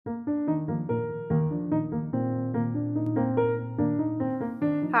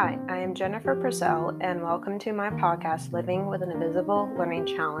I'm Jennifer Purcell, and welcome to my podcast, Living with an Invisible Learning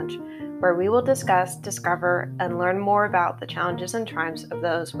Challenge, where we will discuss, discover, and learn more about the challenges and triumphs of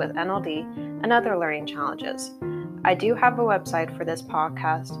those with NLD and other learning challenges. I do have a website for this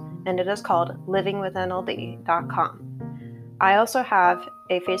podcast, and it is called livingwithnld.com. I also have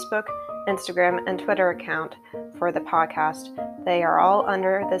a Facebook, Instagram, and Twitter account for the podcast. They are all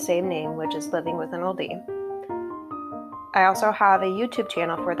under the same name, which is Living with NLD. I also have a YouTube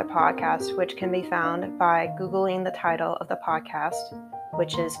channel for the podcast, which can be found by Googling the title of the podcast,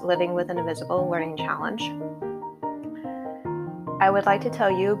 which is Living with an Invisible Learning Challenge. I would like to tell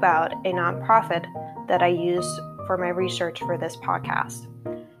you about a nonprofit that I use for my research for this podcast.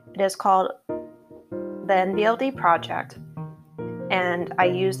 It is called the NLD Project, and I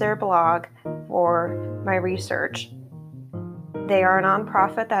use their blog for my research. They are a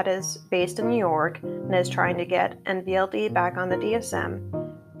nonprofit that is based in New York and is trying to get NVLD back on the DSM,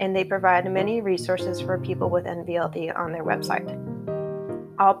 and they provide many resources for people with NVLD on their website.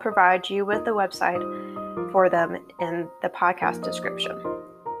 I'll provide you with the website for them in the podcast description.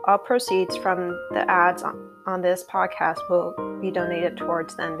 All proceeds from the ads on this podcast will be donated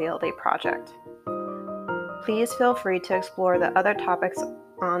towards the NVLD project. Please feel free to explore the other topics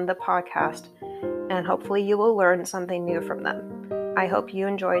on the podcast, and hopefully you will learn something new from them. I hope you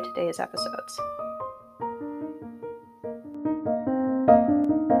enjoy today's episodes.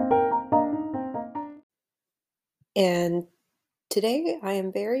 And today I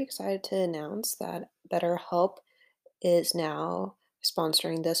am very excited to announce that BetterHelp is now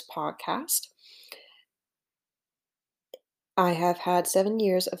sponsoring this podcast. I have had 7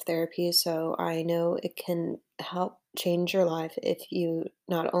 years of therapy, so I know it can help change your life if you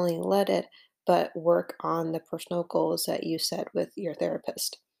not only let it, but work on the personal goals that you set with your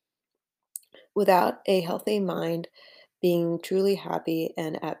therapist. Without a healthy mind, being truly happy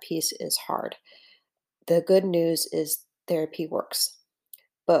and at peace is hard. The good news is therapy works.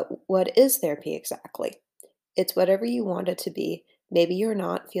 But what is therapy exactly? It's whatever you want it to be. Maybe you're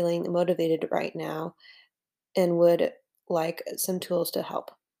not feeling motivated right now and would like some tools to help.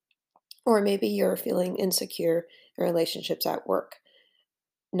 Or maybe you're feeling insecure in relationships at work,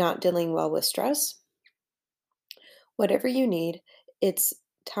 not dealing well with stress. Whatever you need, it's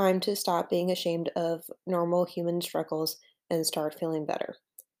time to stop being ashamed of normal human struggles and start feeling better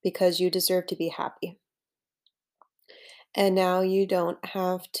because you deserve to be happy. And now you don't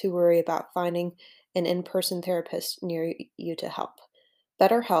have to worry about finding an in-person therapist near you to help.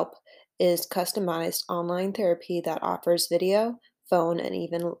 BetterHelp is customized online therapy that offers video, phone, and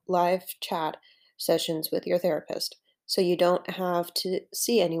even live chat sessions with your therapist, so you don't have to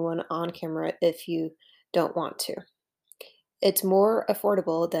see anyone on camera if you don't want to. It's more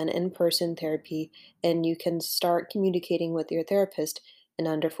affordable than in-person therapy, and you can start communicating with your therapist in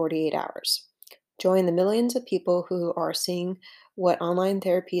under 48 hours. Join the millions of people who are seeing what online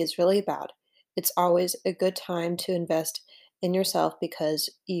therapy is really about. It's always a good time to invest in yourself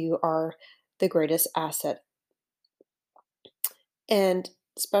because you are the greatest asset. And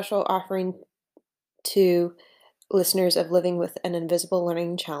special offering to listeners of Living with an Invisible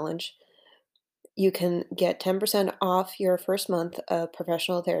Learning Challenge. You can get 10% off your first month of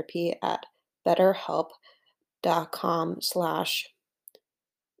professional therapy at betterhelp.com/.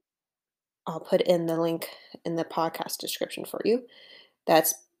 I'll put in the link in the podcast description for you.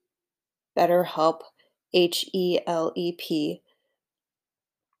 That's BetterHelp, HELEP.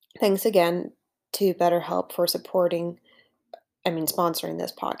 Thanks again to BetterHelp for sponsoring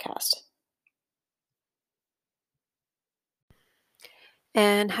this podcast.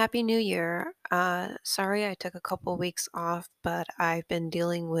 And Happy New Year. Sorry I took a couple weeks off, but I've been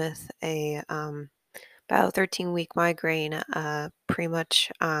dealing with about a 13-week migraine, pretty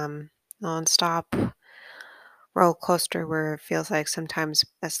much nonstop roller coaster where it feels like sometimes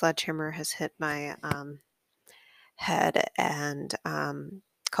a sledgehammer has hit my head and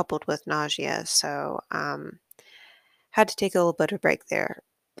coupled with nausea. So had to take a little bit of break there,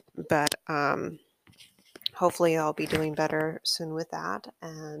 but hopefully I'll be doing better soon with that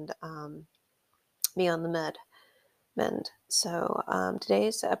and be on the mend. So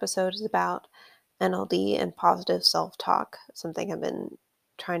today's episode is about NLD and positive self-talk, something I've been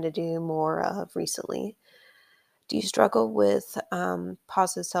trying to do more of recently. Do you struggle with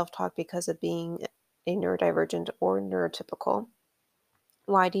positive self-talk because of being a neurodivergent or neurotypical?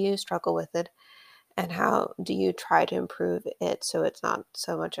 Why do you struggle with it? And how do you try to improve it so it's not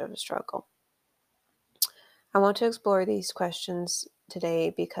so much of a struggle? I want to explore these questions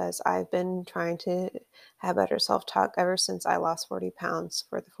today because I've been trying to have better self-talk ever since I lost 40 pounds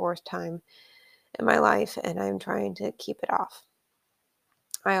for the fourth time in my life, and I'm trying to keep it off.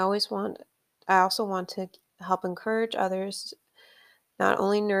 I always want I also want to help encourage others, not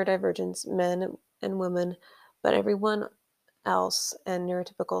only neurodivergents, men and women, but everyone else and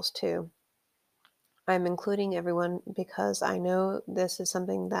neurotypicals too. I'm including everyone because I know this is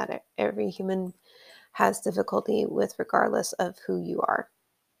something that every human has difficulty with, regardless of who you are.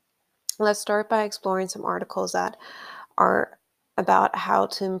 Let's start by exploring some articles that are about how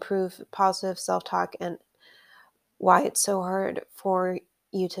to improve positive self talk and why it's so hard for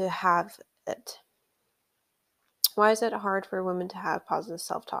you to have it. Why is it hard for women to have positive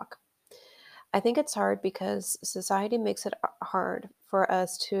self talk? I think it's hard because society makes it hard for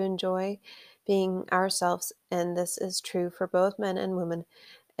us to enjoy being ourselves, and this is true for both men and women,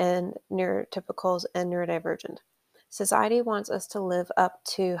 and neurotypicals and neurodivergent. Society wants us to live up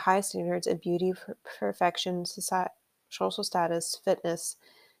to high standards of beauty, perfection, social status, fitness,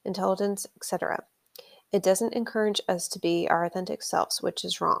 intelligence, etc. It doesn't encourage us to be our authentic selves, which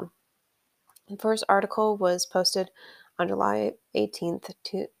is wrong. The first article was posted on July 18th,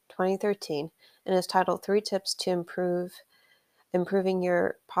 2013, and is titled Three Tips to Improving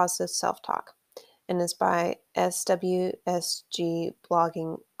Your Positive Self-Talk, and is by SWSG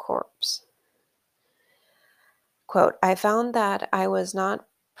Blogging Corps. Quote, I found that I was not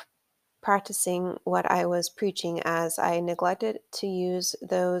practicing what I was preaching as I neglected to use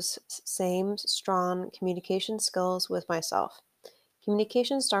those same strong communication skills with myself.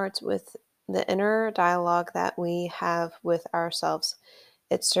 Communication starts with the inner dialogue that we have with ourselves.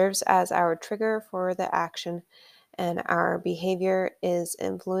 It serves as our trigger for the action, and our behavior is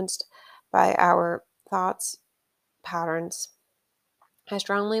influenced by our thoughts patterns. I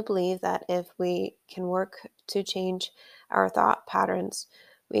strongly believe that if we can work to change our thought patterns,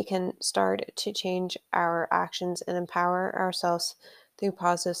 we can start to change our actions and empower ourselves through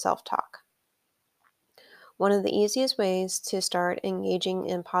positive self talk. One of the easiest ways to start engaging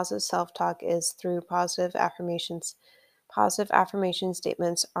in positive self talk is through positive affirmations. Positive affirmation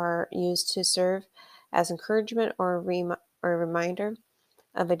statements are used to serve as encouragement or a reminder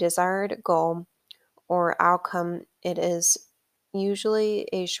of a desired goal or outcome. It is usually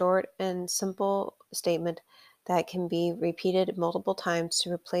a short and simple statement that can be repeated multiple times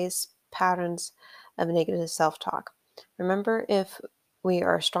to replace patterns of negative self talk. Remember, if we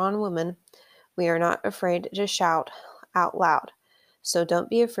are strong women, we are not afraid to shout out loud. So don't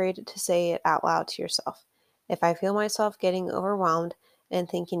be afraid to say it out loud to yourself. If I feel myself getting overwhelmed and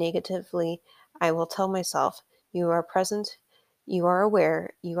thinking negatively, I will tell myself, you are present, you are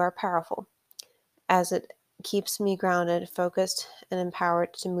aware, you are powerful, as it keeps me grounded, focused, and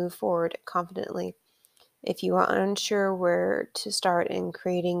empowered to move forward confidently. If you are unsure where to start in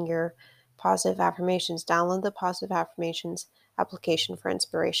creating your positive affirmations, download the Positive Affirmations application for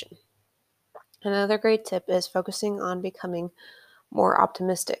inspiration. Another great tip is focusing on becoming more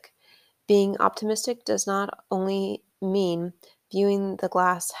optimistic. Being optimistic does not only mean viewing the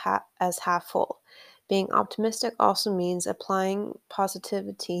glass as half full. Being optimistic also means applying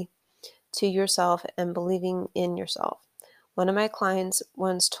positivity to yourself and believing in yourself. One of my clients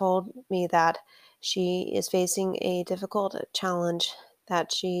once told me that she is facing a difficult challenge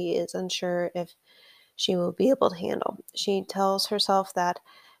that she is unsure if she will be able to handle. She tells herself that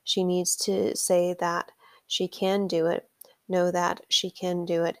she needs to say that she can do it, know that she can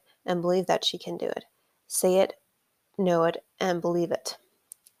do it, and believe that she can do it. Say it, know it, and believe it.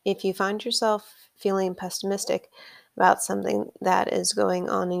 If you find yourself feeling pessimistic about something that is going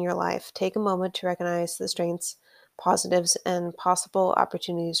on in your life, take a moment to recognize the strengths, positives, and possible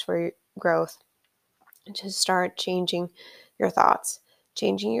opportunities for growth. To start changing your thoughts.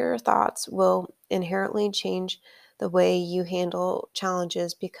 Changing your thoughts will inherently change the way you handle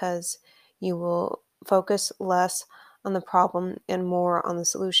challenges because you will focus less on the problem and more on the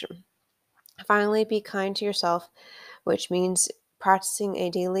solution. Finally, be kind to yourself, which means practicing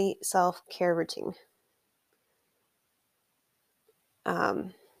a daily self care routine.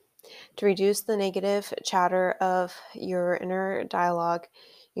 Um, to reduce the negative chatter of your inner dialogue,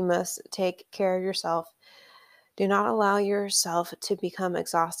 you must take care of yourself. Do not allow yourself to become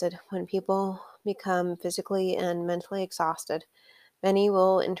exhausted. When people become physically and mentally exhausted, many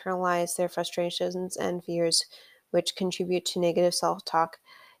will internalize their frustrations and fears, which contribute to negative self-talk.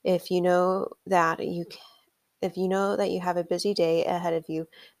 If you know that you if you know that you have a busy day ahead of you,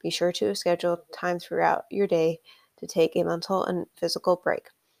 be sure to schedule time throughout your day to take a mental and physical break.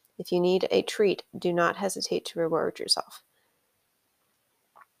 If you need a treat, do not hesitate to reward yourself.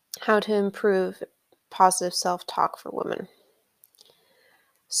 How to improve positive self-talk for women.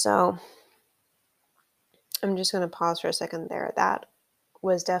 So, I'm just going to pause for a second there. That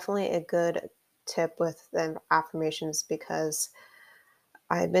was definitely a good tip with the affirmations because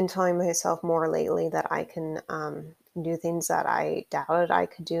I've been telling myself more lately that I can do things that I doubted I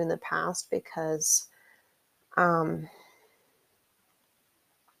could do in the past because, um,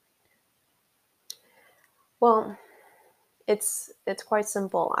 well, it's quite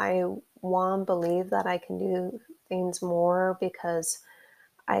simple. I want to believe that I can do things more because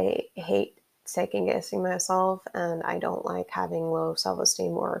I hate second guessing myself, and I don't like having low self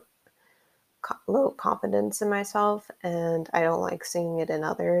esteem or low confidence in myself, and I don't like seeing it in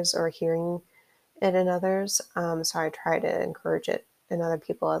others or hearing it in others. So I try to encourage it in other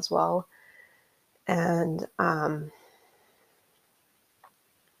people as well. And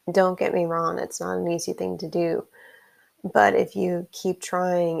don't get me wrong, it's not an easy thing to do. But if you keep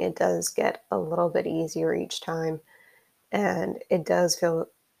trying, it does get a little bit easier each time. And it does feel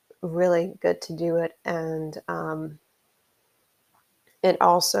really good to do it. And it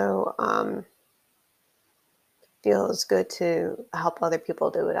also feels good to help other people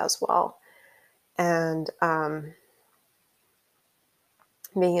do it as well. And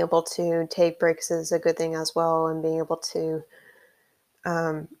being able to take breaks is a good thing as well. And being able to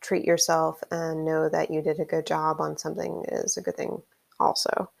treat yourself and know that you did a good job on something is a good thing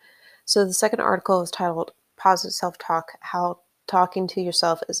also. So the second article is titled Positive Self-Talk, How Talking to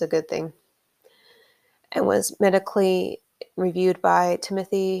Yourself is a Good Thing, and was medically reviewed by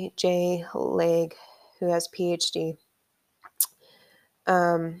Timothy J. Legg, who has PhD,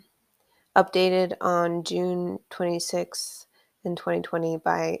 um, updated on June 26th in 2020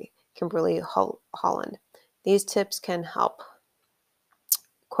 by Kimberly Holland. These tips can help.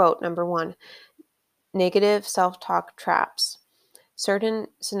 Quote number one, negative self-talk traps. Certain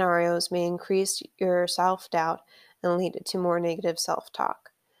scenarios may increase your self-doubt and lead to more negative self-talk.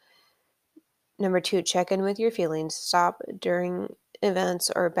 Number two, check in with your feelings. Stop during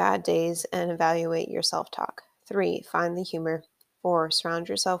events or bad days and evaluate your self-talk. Three, find the humor. Four, surround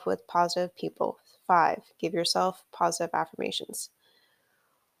yourself with positive people. Five, give yourself positive affirmations.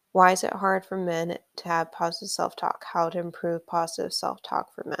 Why is it hard for men to have positive self-talk? How to improve positive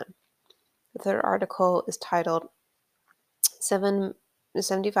self-talk for men. The third article is titled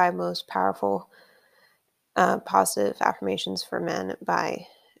 75 Most Powerful Positive Affirmations for Men by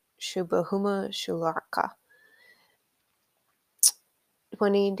Shubhuma Shularka.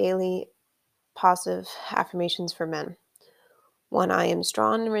 20 daily positive affirmations for men. 1. I am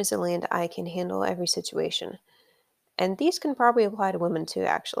strong and resilient. I can handle every situation. And these can probably apply to women too,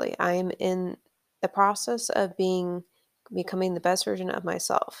 actually. I am in the process of becoming the best version of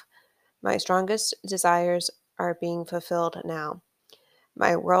myself. My strongest desires are being fulfilled now.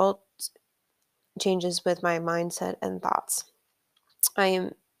 My world changes with my mindset and thoughts. I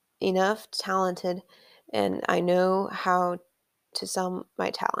am enough talented and I know how to sell my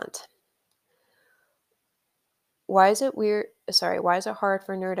talent. Why is it hard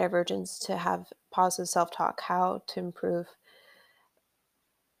for neurodivergents to have positive self-talk? How to improve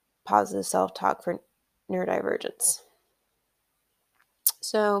positive self-talk for neurodivergents.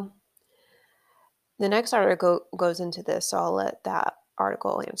 So the next article goes into this, so I'll let that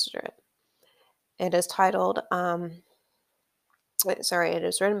article answer it. It is titled, it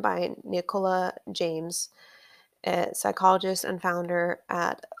is written by Nicola James, a psychologist and founder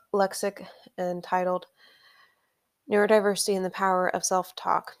at Lexic, and titled Neurodiversity and the Power of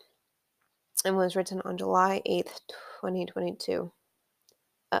Self-Talk, and was written on July 8th, 2022.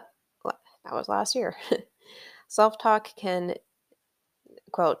 That was last year. Self-talk can,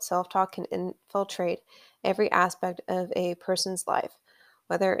 quote, self-talk can infiltrate every aspect of a person's life,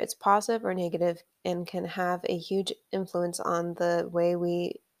 whether it's positive or negative, and can have a huge influence on the way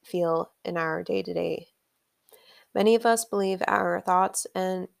we feel in our day-to-day. Many of us believe our thoughts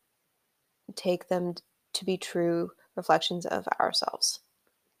and take them to be true reflections of ourselves.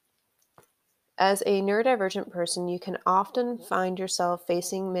 As a neurodivergent person, you can often find yourself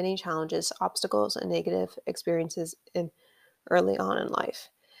facing many challenges, obstacles, and negative experiences early on in life.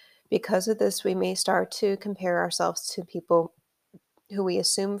 Because of this, we may start to compare ourselves to people who we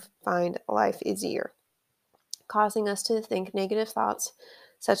assume find life easier, causing us to think negative thoughts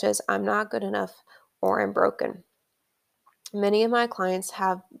such as, I'm not good enough or I'm broken. Many of my clients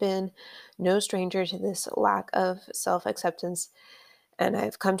have been no stranger to this lack of self acceptance, and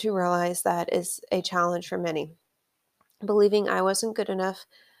I've come to realize that is a challenge for many. Believing I wasn't good enough.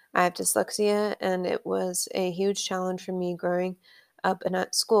 I have dyslexia, and it was a huge challenge for me growing up and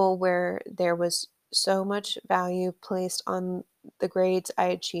at school where there was so much value placed on the grades I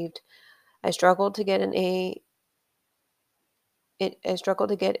achieved. I struggled to get I struggled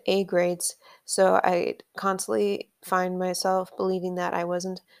to get A grades, so I constantly find myself believing that I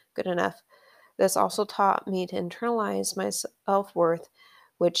wasn't good enough. This also taught me to internalize my self-worth,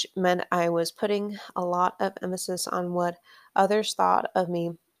 which meant I was putting a lot of emphasis on what others thought of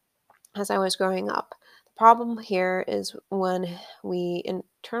me as I was growing up. The problem here is when we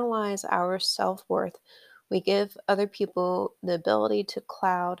internalize our self worth, we give other people the ability to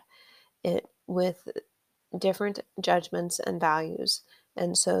cloud it with different judgments and values.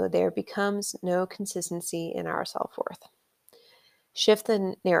 And so there becomes no consistency in our self worth. Shift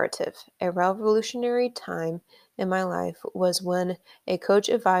the narrative. A revolutionary time in my life was when a coach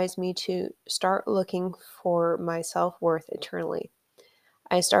advised me to start looking for my self worth internally.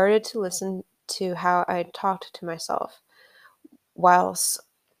 I started to listen to how I talked to myself whilst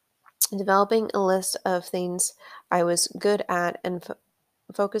developing a list of things I was good at and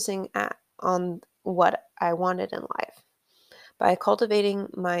focusing on what I wanted in life. By cultivating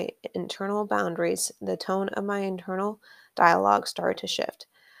my internal boundaries, the tone of my internal dialogue started to shift.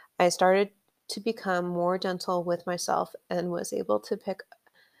 I started to become more gentle with myself and was able to pick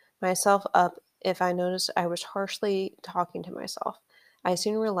myself up if I noticed I was harshly talking to myself. I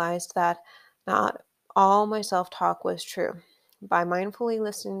soon realized that not all my self talk was true. By mindfully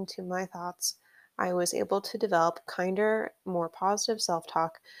listening to my thoughts, I was able to develop kinder, more positive self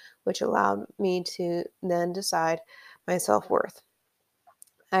talk, which allowed me to then decide my self worth.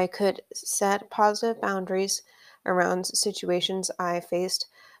 I could set positive boundaries around situations I faced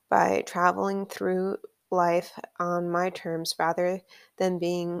by traveling through life on my terms rather than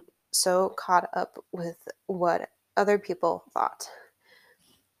being so caught up with what other people thought.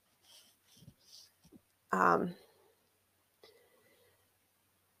 Um,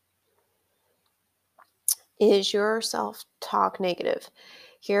 Is your self talk negative?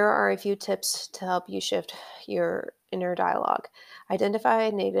 Here are a few tips to help you shift your inner dialogue.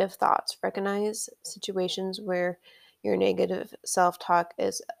 Identify negative thoughts. Recognize situations where your negative self talk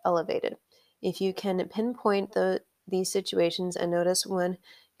is elevated. If you can pinpoint these situations and notice when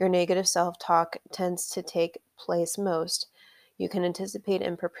your negative self talk tends to take place most, you can anticipate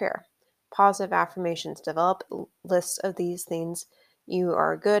and prepare. Positive affirmations. Develop lists of these things you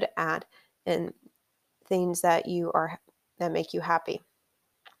are good at and things that make you happy.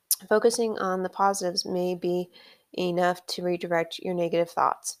 Focusing on the positives may be enough to redirect your negative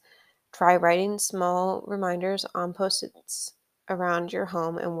thoughts. Try writing small reminders on post-its around your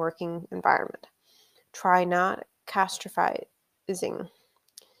home and working environment. Try not catastrophizing.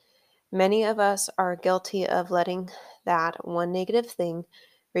 Many of us are guilty of letting that one negative thing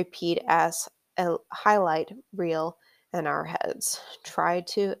repeat as a highlight reel in our heads. Try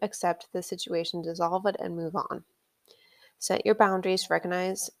to accept the situation, dissolve it, and move on. Set your boundaries,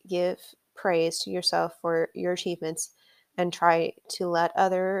 recognize, give praise to yourself for your achievements, and try to let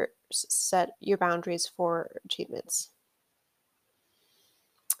others set your boundaries for achievements.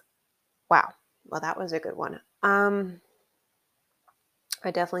 Wow. Well, that was a good one.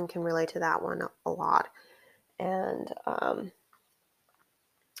 I definitely can relate to that one a lot. And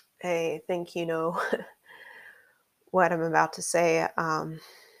I think you know what I'm about to say.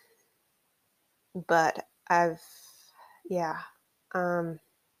 But yeah. Um,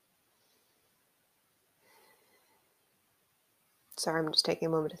 Sorry, I'm just taking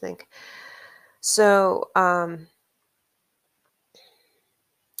a moment to think. So,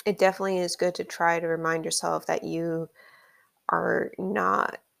 it definitely is good to try to remind yourself that you are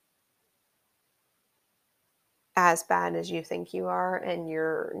not as bad as you think you are, and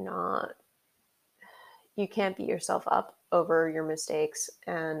you can't beat yourself up over your mistakes.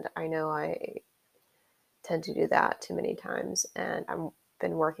 And I know I tend to do that too many times, and I've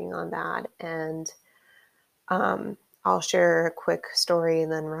been working on that. And I'll share a quick story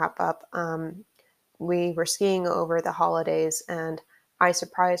and then wrap up. We were skiing over the holidays, and I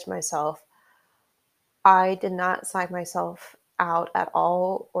surprised myself. I did not psych myself out at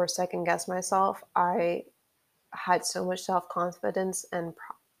all or second guess myself. I had so much self confidence, and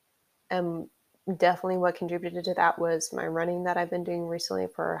definitely what contributed to that was my running that I've been doing recently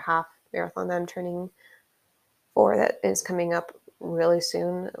for a half marathon that I'm training for that is coming up really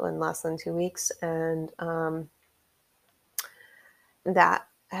soon in less than 2 weeks. And that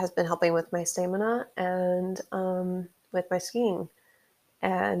has been helping with my stamina and with my skiing.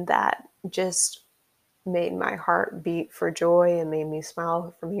 And that just made my heart beat for joy and made me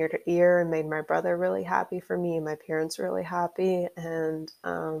smile from ear to ear and made my brother really happy for me and my parents really happy. And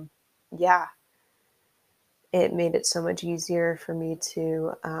yeah, it made it so much easier for me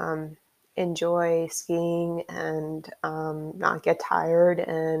to enjoy skiing and not get tired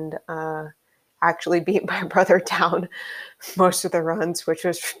and actually beat my brother down most of the runs, which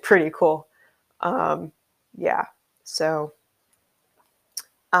was pretty cool. Um, yeah, so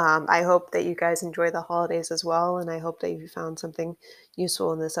I hope that you guys enjoy the holidays as well, and I hope that you found something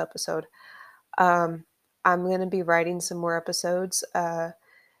useful in this episode. Um, I'm going to be writing some more episodes.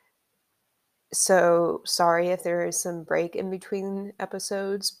 So sorry if there is some break in between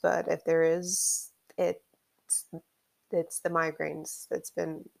episodes, but if there is, it's it's the migraines that's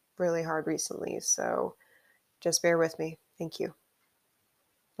been really hard recently. So just bear with me. Thank you.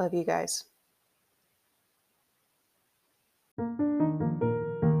 Love you guys.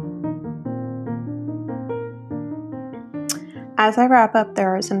 As I wrap up,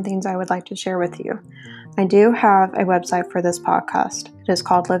 there are some things I would like to share with you. I do have a website for this podcast. It is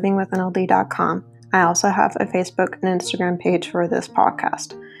called livingwithnld.com. I also have a Facebook and Instagram page for this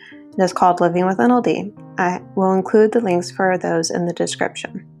podcast. It is called Living with NLD. I will include the links for those in the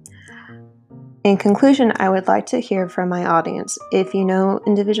description. In conclusion, I would like to hear from my audience. If you know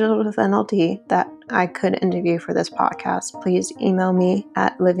individuals with NLD that I could interview for this podcast, please email me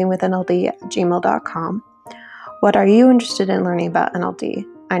at livingwithnld@gmail.com. What are you interested in learning about NLD?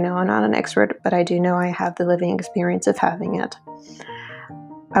 I know I'm not an expert, but I do know I have the living experience of having it.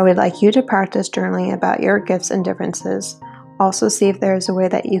 I would like you to practice journaling about your gifts and differences. Also, see if there is a way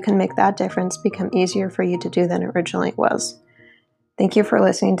that you can make that difference become easier for you to do than it originally was. Thank you for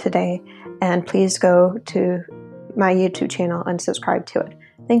listening today, and please go to my YouTube channel and subscribe to it.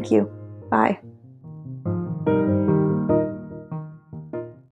 Thank you. Bye.